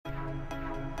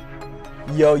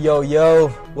Yo,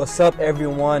 what's up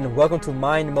everyone? Welcome to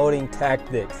Mind Molding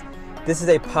Tactics. This is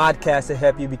a podcast to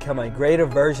help you become a greater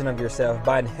version of yourself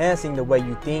by enhancing the way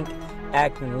you think,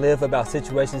 act, and live about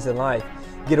situations in life.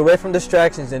 Get away from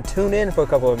distractions and tune in for a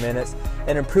couple of minutes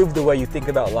and improve the way you think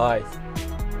about life.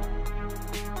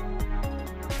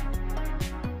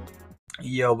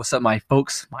 Yo, what's up my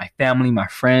folks, my family, my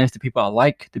friends, the people I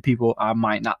like, the people I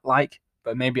might not like,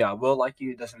 but maybe I will like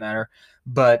you, it doesn't matter.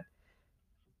 But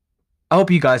I hope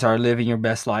you guys are living your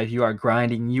best life. You are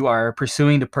grinding. You are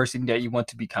pursuing the person that you want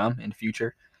to become in the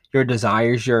future. Your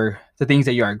desires, the things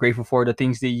that you are grateful for, the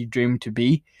things that you dream to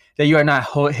be, that you are not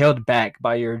held back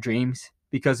by your dreams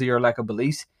because of your lack of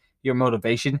beliefs, your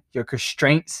motivation, your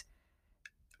constraints,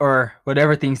 or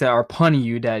whatever things that are upon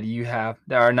you that you have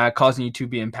that are not causing you to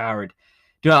be empowered.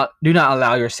 Do not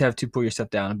allow yourself to pull yourself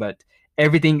down, but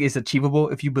everything is achievable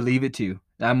if you believe it too.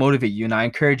 And I motivate you and I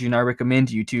encourage you and I recommend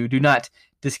you to do not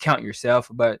discount yourself,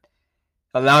 but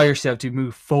allow yourself to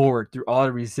move forward through all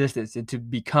the resistance and to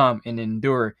become and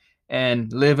endure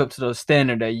and live up to the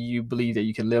standard that you believe that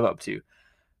you can live up to.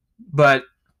 But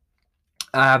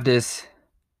I have this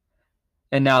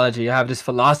analogy, I have this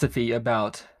philosophy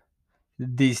about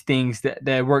these things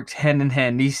that works hand in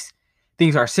hand. These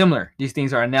things are similar. These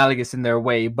things are analogous in their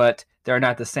way, but they're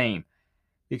not the same.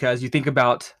 Because you think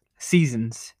about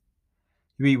seasons.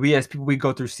 We as people, we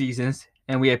go through seasons,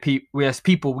 and we as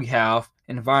people, we have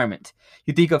environment.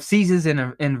 You think of seasons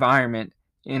and environment,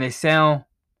 and they sound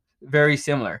very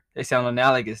similar. They sound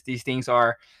analogous. These things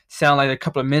sound like they're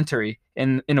complementary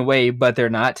in a way, but they're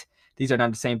not. These are not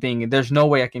the same thing, and there's no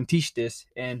way I can teach this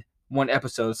in one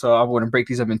episode, so I'm going to break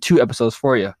these up in 2 episodes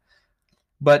for you.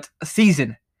 But a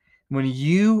season, when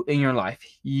you in your life,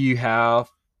 you have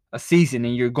a season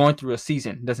and you're going through a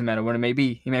season, doesn't matter what it may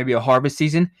be. It may be a harvest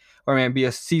season, or it may be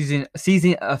a season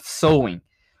of sowing,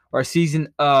 or a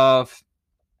season of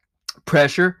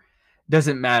pressure,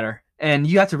 doesn't matter. And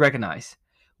you have to recognize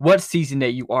what season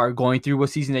that you are going through, what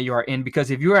season that you are in,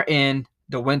 because if you are in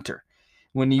the winter,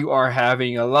 when you are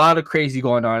having a lot of crazy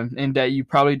going on and that you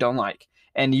probably don't like,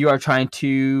 and you are trying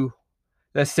to,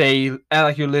 let's say, act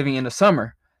like you're living in the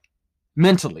summer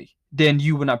mentally, then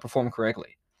you will not perform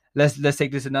correctly. Let's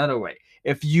take this another way.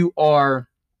 If you are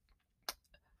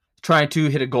trying to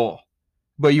hit a goal,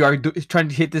 but you are trying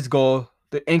to hit this goal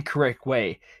the incorrect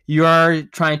way, you are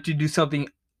trying to do something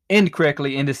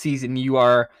incorrectly in the season, you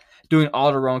are doing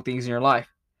all the wrong things in your life.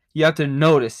 You have to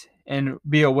notice and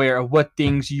be aware of what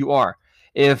things you are.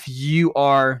 If you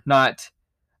are not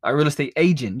a real estate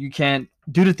agent, you can't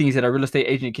do the things that a real estate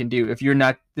agent can do. If you're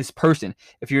not this person,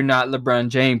 if you're not LeBron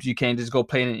James, you can't just go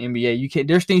play in an NBA. You can't.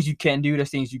 There's things you can do.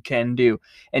 There's things you can do,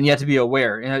 and you have to be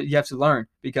aware. And you have to learn,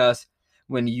 because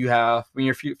when you're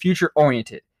future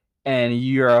oriented and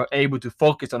you're able to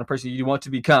focus on the person you want to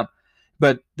become,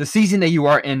 but the season that you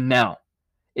are in now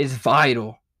is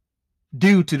vital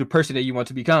due to the person that you want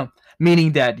to become.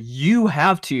 Meaning that you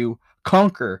have to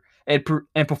conquer and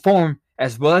perform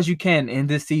as well as you can in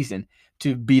this season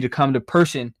to become the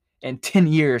person in 10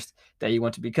 years that you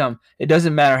want to become. It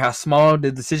doesn't matter how small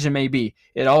the decision may be.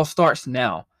 It all starts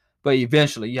now. But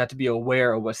eventually, you have to be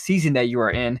aware of what season that you are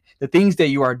in, the things that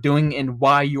you are doing, and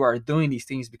why you are doing these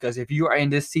things. Because if you are in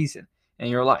this season in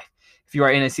your life, if you are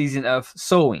in a season of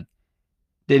sowing,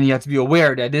 then you have to be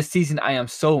aware that this season I am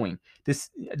sowing.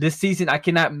 This season I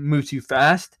cannot move too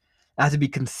fast. I have to be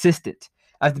consistent.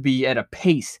 I have to be at a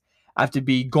pace. I have to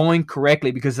be going correctly,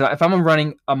 because if I'm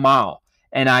running a mile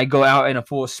and I go out in a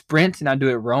full sprint and I do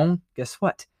it wrong, guess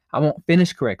what? I won't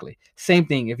finish correctly. Same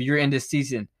thing if you're in this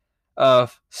season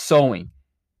of sowing.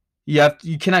 You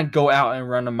cannot go out and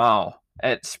run a mile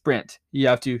at sprint. You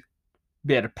have to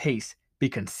be at a pace, be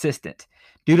consistent,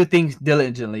 do the things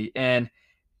diligently, and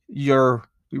your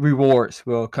rewards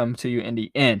will come to you in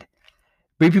the end.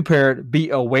 Be prepared, be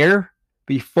aware,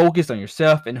 be focused on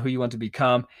yourself and who you want to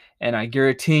become, and I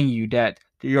guarantee you that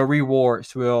your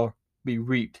rewards will be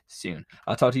reaped soon.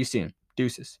 I'll talk to you soon.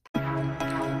 Deuces.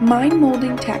 Mind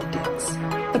Molding Tactics,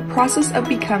 the process of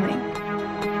becoming.